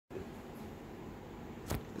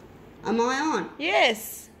Am I on?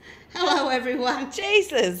 Yes. Hello, everyone.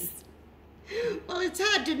 Jesus. Well, it's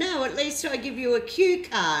hard to know. At least I give you a cue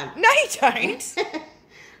card. No, you don't.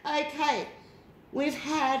 Okay. We've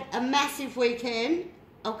had a massive weekend.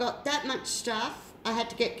 I've got that much stuff. I had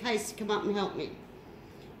to get Case to come up and help me.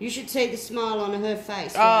 You should see the smile on her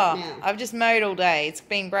face right now. I've just mowed all day. It's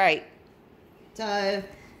been great. So,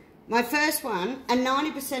 my first one, and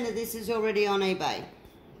 90% of this is already on eBay.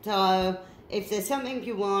 So, if there's something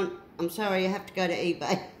you want, I'm sorry, you have to go to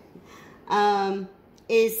eBay.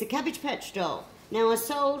 Is the Cabbage Patch doll. Now, I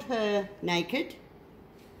sold her naked,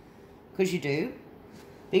 because you do,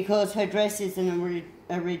 because her dress is an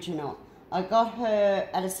original. I got her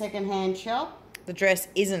at a second-hand shop. The dress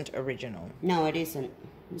isn't original. No, it isn't.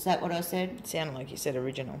 Is that what I said? It sounded like you said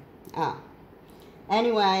original. Ah.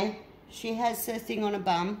 Anyway, she has her thing on her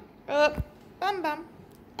bum. Oh, bum.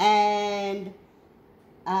 And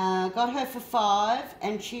got her for $5,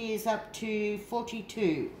 and she is up to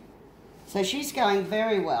 $42. So she's going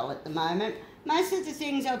very well at the moment. Most of the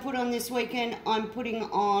things I put on this weekend, I'm putting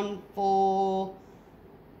on for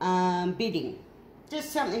bidding.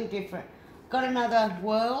 Just something different. Got another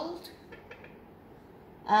World,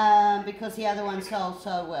 because the other one sold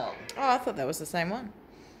so well. Oh, I thought that was the same one.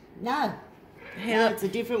 No. No, it's a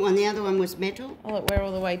different one. The other one was metal. Oh, look, we're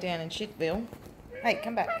all the way down in Shitville. Hey,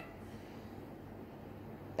 come back.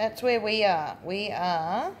 That's where we are. We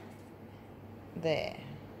are there,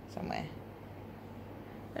 somewhere.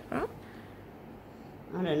 Is that right?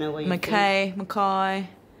 I don't know where you Mackay, Longreach,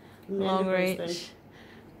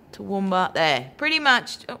 Toowoomba. There. Pretty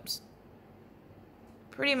much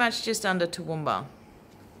just under Toowoomba.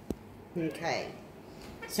 Okay.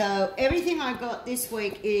 So everything I got this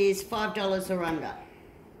week is $5 or under.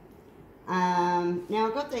 Now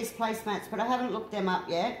I've got these placemats, but I haven't looked them up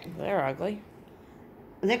yet. They're ugly.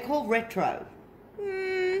 They're called retro.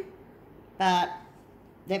 But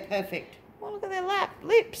they're perfect. Well, look at their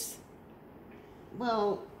lips.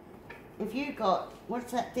 Well, if you got,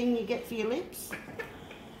 what's that thing you get for your lips?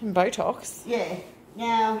 Botox. Yeah.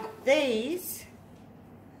 Now, these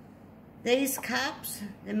cups,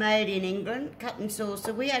 they're made in England, cup and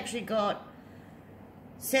saucer. We actually got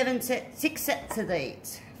 6 sets of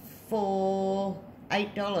these for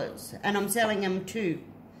 $8, and I'm selling them 2.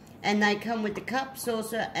 And they come with the cup,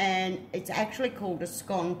 saucer, and it's actually called a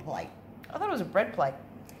scone plate. I thought it was a bread plate.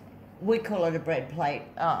 We call it a bread plate.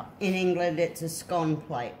 Oh. In England, it's a scone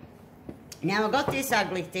plate. Now, I got this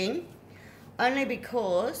ugly thing only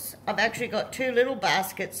because I've actually got 2 little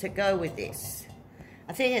baskets that go with this.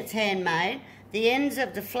 I think it's handmade. The ends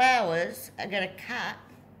of the flowers are going to cut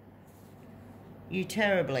you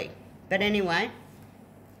terribly. But anyway,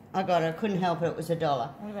 I got it. I couldn't help it. It was $1.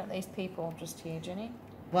 What about these people just here, Jenny?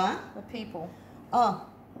 What? The people. Oh,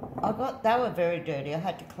 they were very dirty. I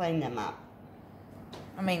had to clean them up.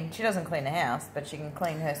 I mean, she doesn't clean the house, but she can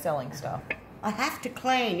clean her selling stuff. I have to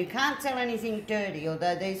clean. You can't sell anything dirty,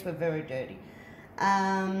 although these were very dirty.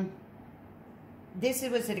 This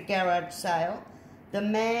was at a garage sale. The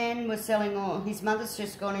man was selling all... His mother's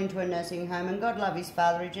just gone into a nursing home, and God love his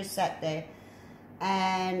father, he just sat there.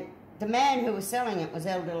 And the man who was selling it was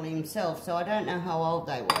elderly himself, so I don't know how old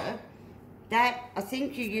they were. I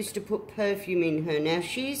think you used to put perfume in her. Now,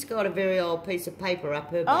 she's got a very old piece of paper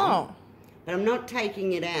up her bum. Oh. But I'm not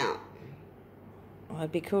taking it out. Well,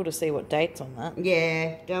 it'd be cool to see what date's on that.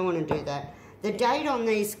 Yeah, don't want to do that. The date on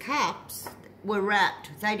these cups were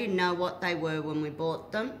wrapped. They didn't know what they were when we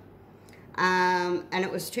bought them. And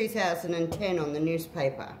it was 2010 on the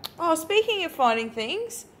newspaper. Oh, speaking of finding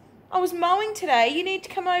things, I was mowing today. You need to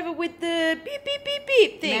come over with the beep, beep, beep,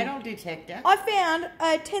 beep thing. Metal detector. I found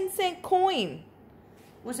a 10-cent coin.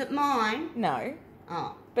 Was it mine? No.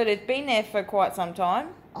 Oh. But it'd been there for quite some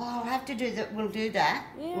time. Oh, I'll have to do that. We'll do that.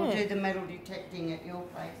 Yeah. We'll do the metal detecting at your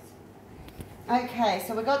place. Okay,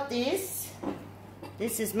 so we got this.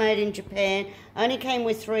 This is made in Japan. Only came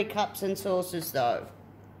with 3 cups and saucers though.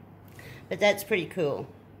 But that's pretty cool.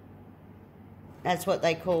 That's what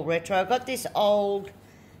they call retro. I got this old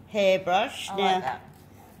hairbrush. I now, like that.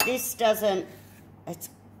 This doesn't... It's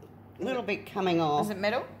a little bit coming off. Is it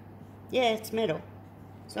metal? Yeah, it's metal.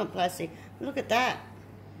 It's not plastic. Look at that.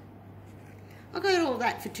 I got all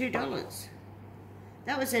that for $2.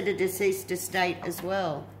 That was at a deceased estate as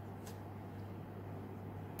well.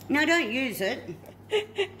 No, don't use it.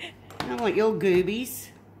 I don't want your goobies.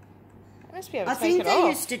 I must be able to I take think it they off.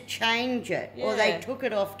 used to change it, or they Yeah. took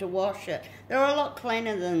it off to wash it. They're a lot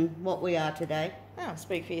cleaner than what we are today. Oh,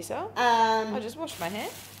 speak for yourself. I just washed my hair.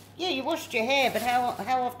 Yeah, you washed your hair, but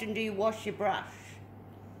how often do you wash your brush?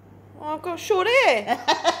 Oh, I've got short hair.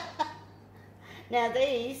 Now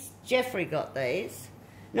these, Jeffrey got these.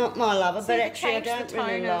 Not my lover, So but you actually I changed the don't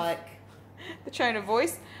really tone of- like... The tone of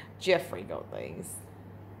voice. Jeffrey got these.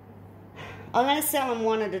 I'm going to sell them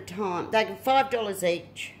one at a time. They're $5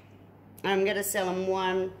 each. I'm going to sell them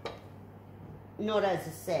one, not as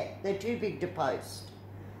a set. They're too big to post.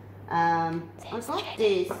 I got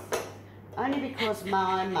this only because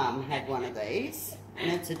my mum had one of these,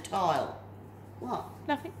 and it's a tile. What?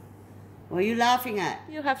 Nothing. What are you laughing at?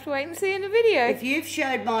 You'll have to wait and see in the video. If you've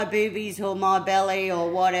showed my boobies or my belly or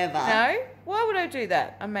whatever... No? Why would I do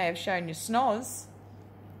that? I may have shown you snoz.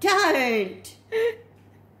 Don't!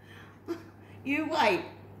 You wait.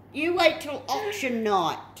 You wait till auction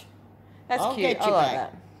night. That's I'll cute. get I you like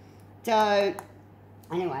back. that.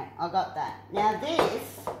 So, anyway, I got that. Now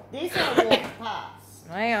this I walked past.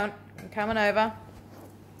 Hang on. I'm coming over.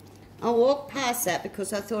 I walked past that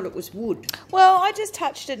because I thought it was wood. Well, I just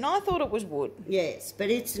touched it and I thought it was wood. Yes, but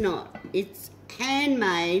it's not. It's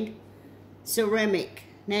handmade ceramic.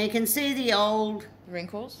 Now you can see the old...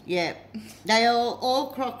 Wrinkles? Yeah. They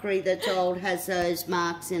all crockery that's old has those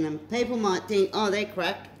marks in them. People might think, oh, they're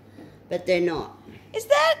cracked, but they're not. Is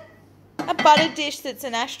that a butter dish that's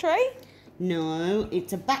an ashtray? No,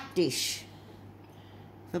 it's a back dish.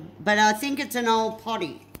 But I think it's an old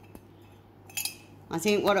potty. I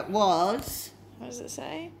think what it was... What does it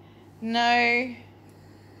say? No,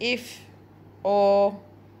 if, or,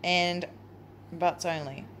 and, buts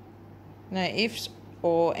only. No, ifs,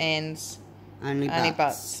 or, ands, Only only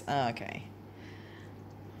butts. buts. Oh, okay.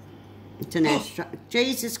 It's an ashtray.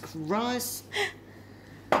 Jesus Christ.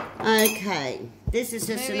 Okay. This is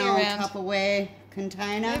just Moving an old around. Tupperware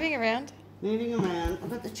container. Moving around. Moving around. I've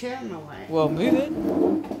got the chair in my way. Well, move it.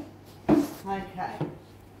 Okay.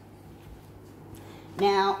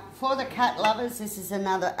 Now, for the cat lovers, this is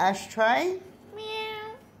another ashtray.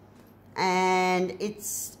 Meow. And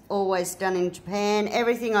it's always done in Japan.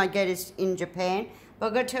 Everything I get is in Japan. But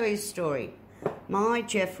I've got to tell you a story. My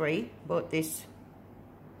Jeffrey bought this.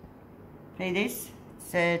 See this?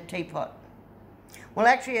 It's a teapot. Well,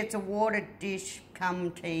 actually, it's a water dish,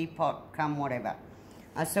 cum teapot, cum whatever.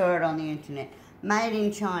 I saw it on the internet. Made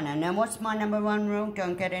in China. Now, what's my #1 rule?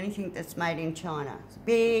 Don't get anything that's made in China. It's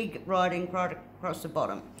big writing across the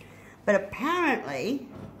bottom. But apparently,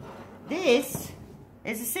 this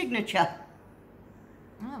is a signature.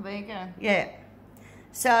 Oh, there you go. Yeah.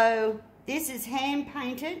 So, this is hand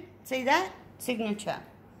painted. See that? Signature.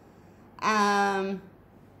 And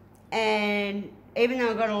even though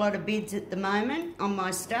I've got a lot of bids at the moment on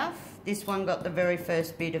my stuff, this one got the very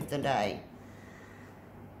first bid of the day.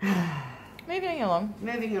 Moving along.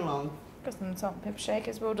 Moving along. Got some salt and pepper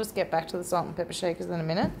shakers. We'll just get back to the salt and pepper shakers in a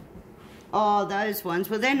minute. Oh, those ones.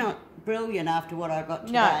 Well, they're not brilliant after what I got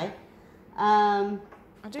No. today. I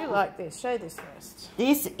do like this. Show this first.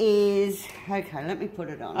 This is... Okay, let me put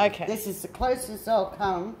it on. Okay. This is the closest I'll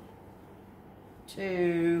come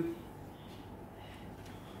to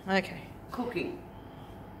Okay. cooking.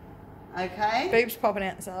 Okay? Boobs popping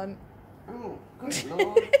outside. Oh, good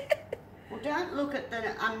Lord. Well, don't look at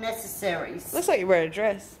the unnecessaries. Looks like you wear a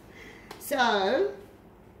dress. So,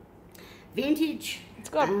 vintage... It's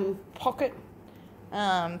got pockets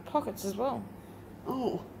as well.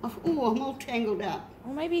 Oh, I'm all tangled up.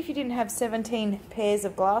 Or maybe if you didn't have 17 pairs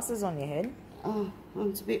of glasses on your head. Oh,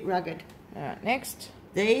 it's a bit rugged. Alright, next.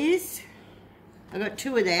 These, I got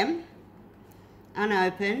 2 of them,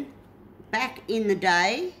 unopened. Back in the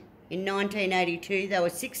day, in 1982, they were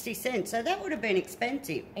 60 cents, so that would have been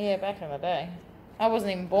expensive. Yeah, back in the day. I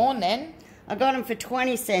wasn't even born then. I got them for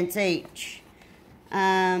 20 cents each.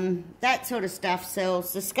 That sort of stuff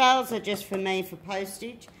sells. The scales are just for me for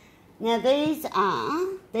postage. Now these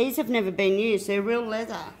have never been used. They're real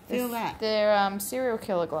leather. Feel that? They're serial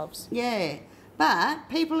killer gloves. Yeah. But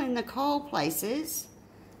people in the coal places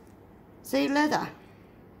see leather.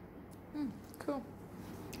 Cool.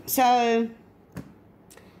 So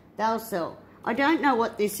they'll sell. I don't know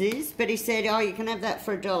what this is, but he said, oh, you can have that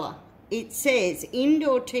for $1. It says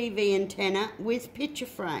indoor TV antenna with picture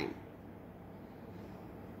frame.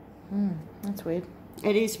 That's weird.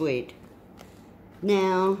 It is weird.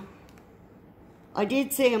 Now, I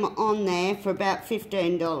did see them on there for about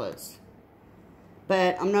 $15,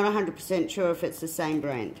 but I'm not 100% sure if it's the same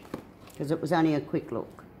brand because it was only a quick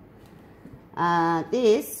look.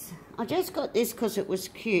 This, I just got this because it was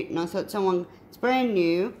cute and I thought it's brand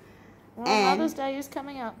new. Well, and Mother's Day is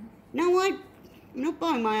coming up. No, I'm not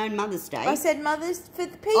buying my own Mother's Day. I said Mother's for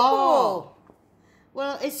the people. Oh,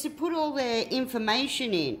 well, it's to put all their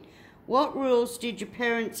information in. What rules did your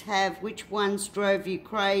parents have? Which ones drove you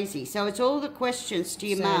crazy? So it's all the questions to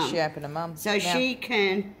your So mum. she opened a mum. So she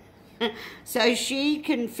can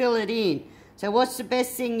fill it in. So what's the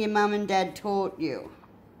best thing your mum and dad taught you?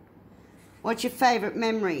 What's your favourite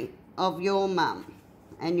memory of your mum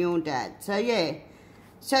and your dad? So, yeah.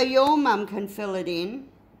 So your mum can fill it in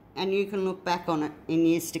and you can look back on it in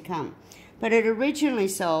years to come. But it originally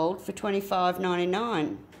sold for $25.99.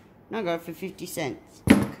 And I got it for 50 cents.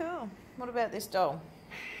 Cool. What about this doll?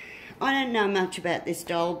 I don't know much about this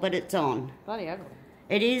doll, but it's on. Bloody ugly.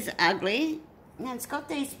 It is ugly. And it's got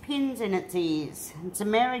these pins in its ears. It's a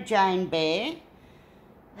Mary Jane bear.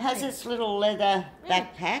 Has this little leather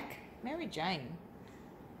backpack. Mary Jane.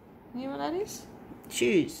 You know what that is?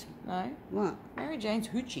 Shoes. No. What? Mary Jane's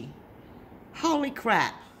hoochie. Holy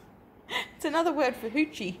crap. It's another word for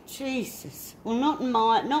hoochie. Jesus. Well, not in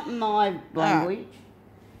my language.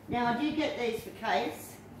 Now, I did get these for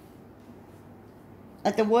Case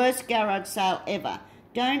at the worst garage sale ever.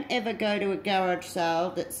 Don't ever go to a garage sale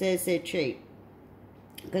that says they're cheap.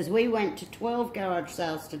 Because we went to 12 garage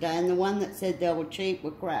sales today and the one that said they were cheap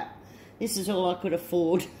were crap. This is all I could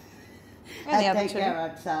afford at that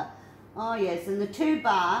garage sale. Oh, yes, and the 2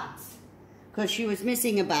 Barts, because she was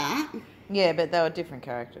missing a Bart. Yeah, but they were different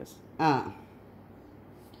characters. Oh.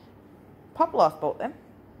 Pop Life bought them.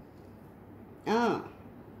 Oh.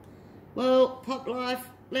 Well, Pop Life,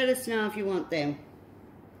 let us know if you want them.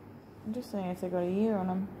 I'm just seeing if they got a year on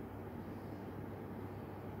them.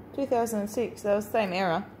 2006, that was the same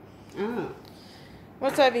era. Oh.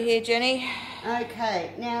 What's over here, Jenny?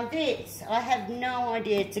 Okay, now this, I have no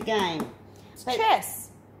idea, it's a game. It's chess.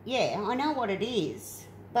 Yeah, I know what it is,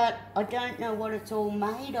 but I don't know what it's all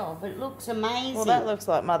made of. It looks amazing. Well, that looks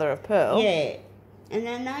like mother of pearl. Yeah, and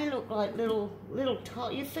then they look like little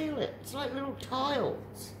tiles. You feel it? It's like little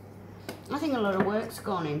tiles. I think a lot of work's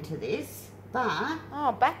gone into this, but...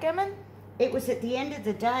 Oh, backgammon? It was at the end of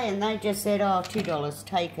the day and they just said, oh, $2,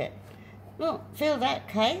 take it. Look, feel that,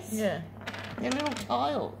 Case? Yeah. They're little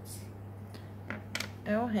tiles.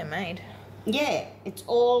 They're all handmade. Yeah, it's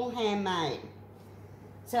all handmade.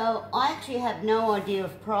 So I actually have no idea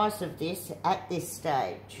of price of this at this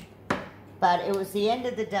stage. But it was the end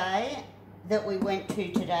of the day that we went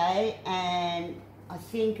to today and I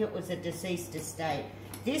think it was a deceased estate.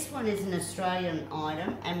 This one is an Australian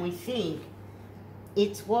item and we think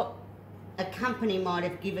it's what a company might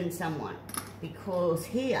have given someone, because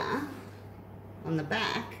here on the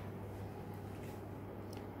back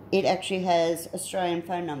it actually has Australian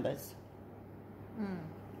phone numbers.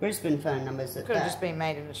 Brisbane phone numbers at Could have that. just been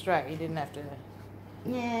made in Australia. You didn't have to...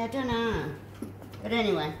 Yeah, I don't know. But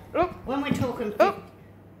anyway, Oop. when we're talking... Oh,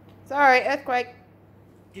 sorry, earthquake.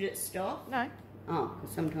 Did it stop? No. Oh,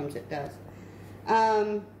 'cause sometimes it does.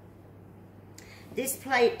 This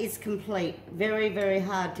plate is complete. Very, very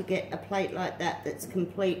hard to get a plate like that that's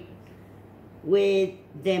complete with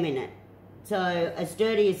them in it. So, as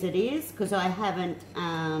dirty as it is, because I haven't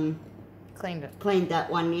cleaned that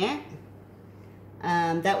one yet,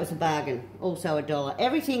 that was a bargain. Also $1.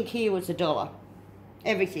 Everything here was $1.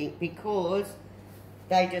 Everything, because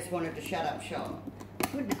they just wanted to shut up shop.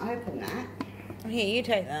 Couldn't open that. Here, you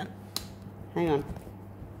take that. Hang on.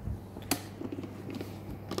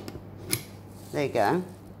 There you go.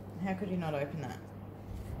 How could you not open that?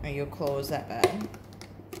 Oh, your claw is that bad.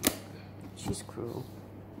 She's cruel.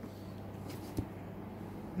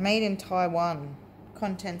 Made in Taiwan.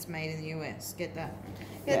 Contents made in the US. Get that.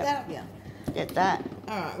 Get Yeah. that up here. Get that.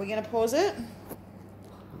 Alright, we're going to pause it.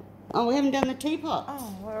 Oh, we haven't done the teapot.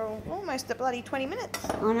 Oh, we're almost at bloody 20 minutes.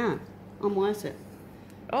 I know. I'm worth it.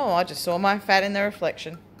 Oh, I just saw my fat in the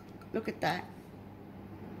reflection. Look at that.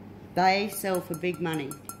 They sell for big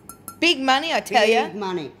money. Big money, I tell ya. Big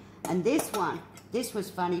money. And this one, this was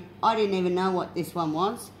funny. I didn't even know what this one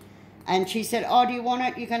was. And she said, oh, do you want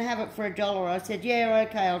it? You can have it for $1. I said, yeah,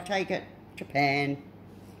 okay, I'll take it. Japan.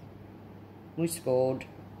 We scored.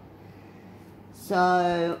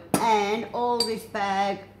 So, and all this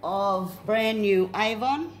bag of brand new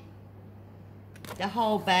Avon. The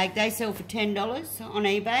whole bag, they sell for $10 on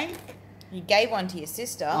eBay. You gave one to your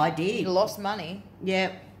sister. I did. You lost money.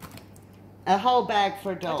 Yep. A whole bag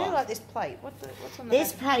for $1. I do like this plate. What's on the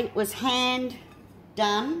This back? plate was hand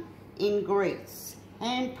done in Greece.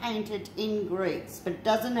 Hand painted in Greece, but it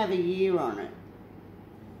doesn't have a year on it.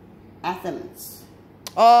 Athens.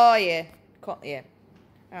 Oh, yeah. Yeah.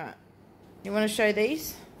 Alright. You want to show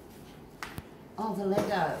these? Oh, the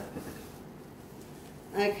Lego.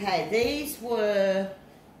 Okay, these were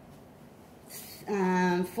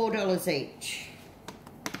 $4 each.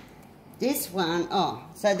 This one, oh,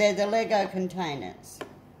 so they're the Lego containers.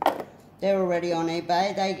 They're already on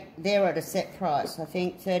eBay. They're at a set price, I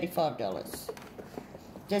think $35.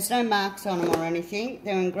 There's no marks on them or anything.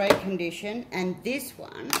 They're in great condition. And this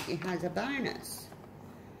one, it has a bonus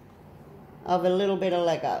of a little bit of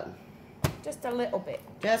Lego. Just a little bit.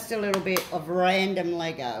 Just a little bit of random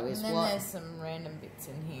Lego is And then what. there's some random bits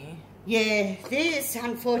in here. Yeah, this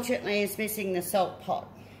unfortunately is missing the salt pot.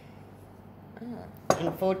 Oh.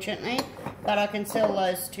 Unfortunately, but I can sell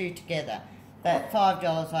those two together. But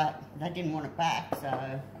 $5, like they didn't want it back, so.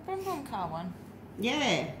 A Boom Boom car one.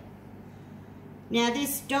 Yeah. Now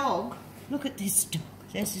this dog, look at this dog.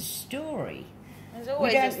 There's a story. There's We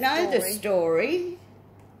always don't a know the story. story.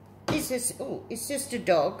 This is, oh, it's just a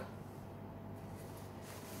dog.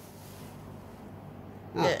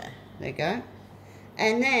 Oh, Yeah. there you go.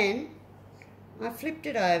 And then I flipped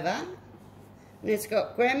it over and it's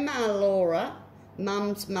got Grandma Laura,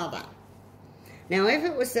 Mum's mother. Now if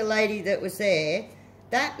it was the lady that was there,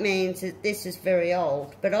 that means that this is very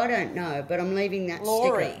old, but I don't know, but I'm leaving that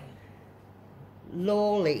Laurie. sticker.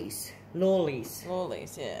 Lawley's. Lawley's.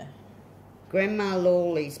 Lawley's, yeah. Grandma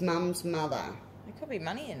Lawley's, Mum's mother. There could be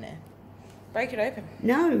money in there. Break it open.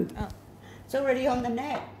 No, Oh. it's already on the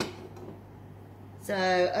net. So,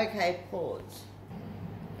 okay, pause.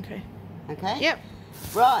 Okay. Okay? Yep.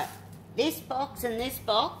 Right, this box and this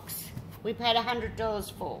box, we paid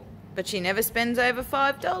 $100 for. But she never spends over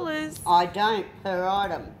 $5. I don't per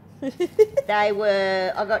item. They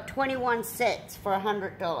were, I got 21 sets for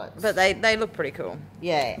 $100. But they look pretty cool.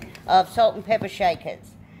 Yeah, of salt and pepper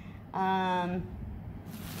shakers.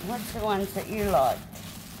 What's the ones that you like?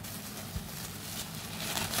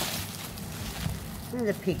 What are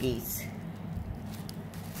the piggies?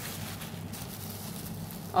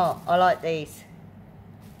 Oh, I like these.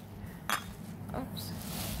 Oops.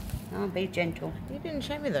 Oh, be gentle. You didn't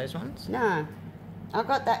show me those ones. No, I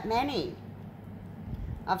got that many.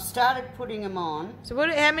 I've started putting them on. So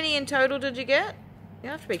how many in total did you get? You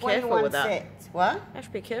have to be careful 21 with that. sets. What? You have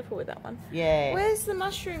to be careful with that one. Yeah. Where's the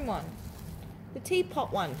mushroom one? The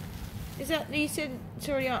teapot one. Is that, you said it's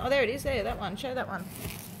already on. Oh, there it is there, that one. Show that one.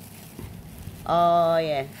 Oh,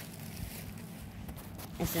 yeah.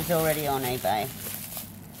 This is already on eBay.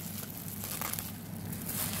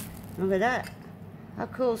 Look at that. How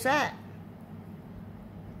cool's that?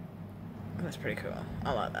 That's pretty cool.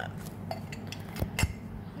 I like that.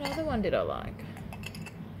 What other one did I like?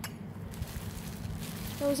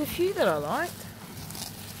 There was a few that I liked.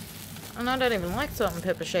 And I don't even like salt and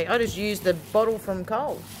pepper shake. I just used the bottle from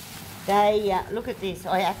Coles. They, look at this.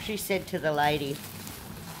 I actually said to the lady,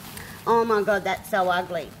 oh my God, that's so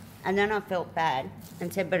ugly. And then I felt bad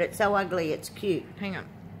and said, but it's so ugly, it's cute. Hang on.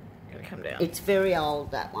 Gotta come down. It's very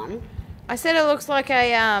old, that one. I said it looks like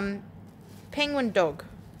a penguin dog.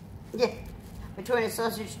 Yeah, between a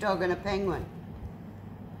sausage dog and a penguin.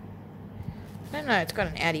 I don't know, it's got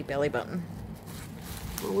an outie belly button.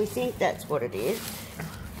 Well, we think that's what it is.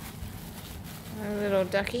 A little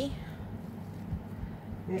ducky.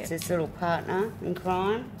 That's his little partner in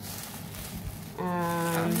crime.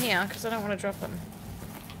 I'm here because I don't want to drop them.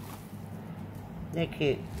 They're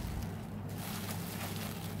cute.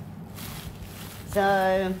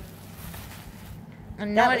 So,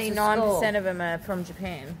 And That was the 99% score. of them are from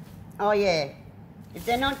Japan. oh yeah. If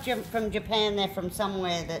they're not from Japan, they're from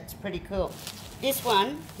somewhere that's pretty cool. This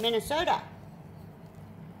one, Minnesota.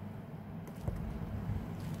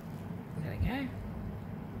 There we go.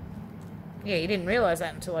 Yeah, you didn't realise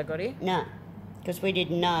that until I got here. No, because we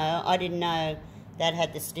didn't know. I didn't know that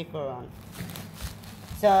had the sticker on.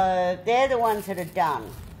 So, they're the ones that are done.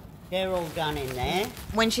 They're all done in there.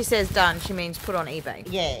 When she says done, she means put on eBay.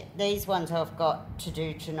 Yeah, these ones I've got to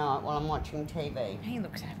do tonight while I'm watching TV. He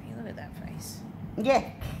looks happy. Look at that face.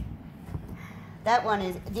 Yeah. That one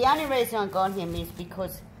is... The only reason I got him is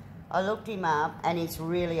because I looked him up and he's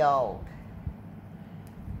really old.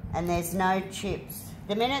 And there's no chips.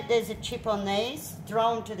 The minute there's a chip on these,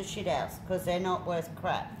 throw them to the shit house because they're not worth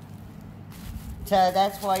crap. So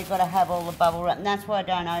that's why you've got to have all the bubble wrap. And that's why I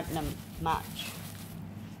don't open them much.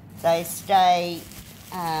 They stay...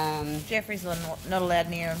 Jeffrey's not allowed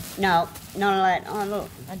near him. No, not allowed. Oh, look.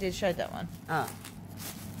 I did show that one. Oh.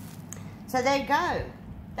 So there you go.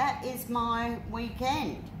 That is my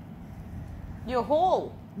weekend. Your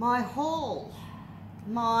haul. My haul.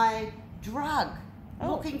 My drug.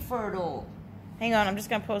 Oh. Looking for it all. Hang on, I'm just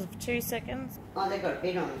going to pause for 2 seconds. Oh, they've got a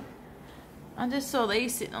bid on them. I just saw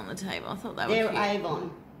these sitting on the table. I thought they were They're cute.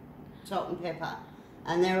 Avon. Salt and pepper.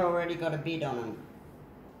 And they're already got a bid on them.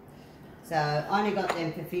 So I only got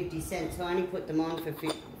them for 50 cents. So I only put them on for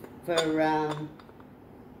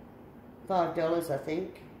 $5, I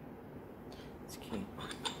think. It's cute.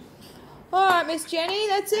 All right, Miss Jenny,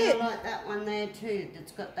 that's And it. I like that one there too.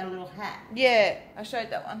 That's got that little hat. Yeah, I showed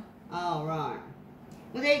that one. Oh, right.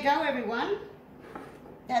 Well, there you go, everyone.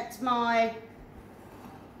 That's my...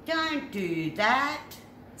 Don't do that.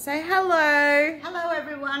 Say hello. Hello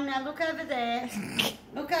everyone, now look over there.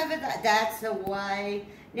 Look over there, that's the way.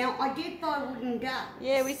 Now I did buy wooden ducks.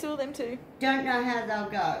 Yeah, we saw them too. Don't know how they'll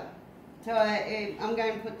go. So I'm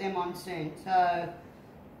going to put them on soon, so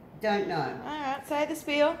don't know. Alright, say the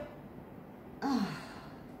spiel. Oh,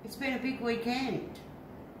 it's been a big weekend.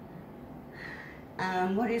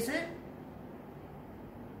 What is it?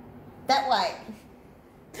 That way.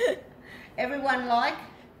 Everyone like?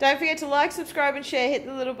 Don't forget to like, subscribe and share. Hit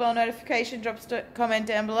the little bell notification. Drop a comment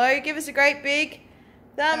down below. Give us a great big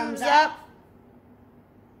thumbs up.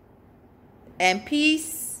 And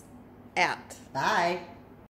peace out. Bye.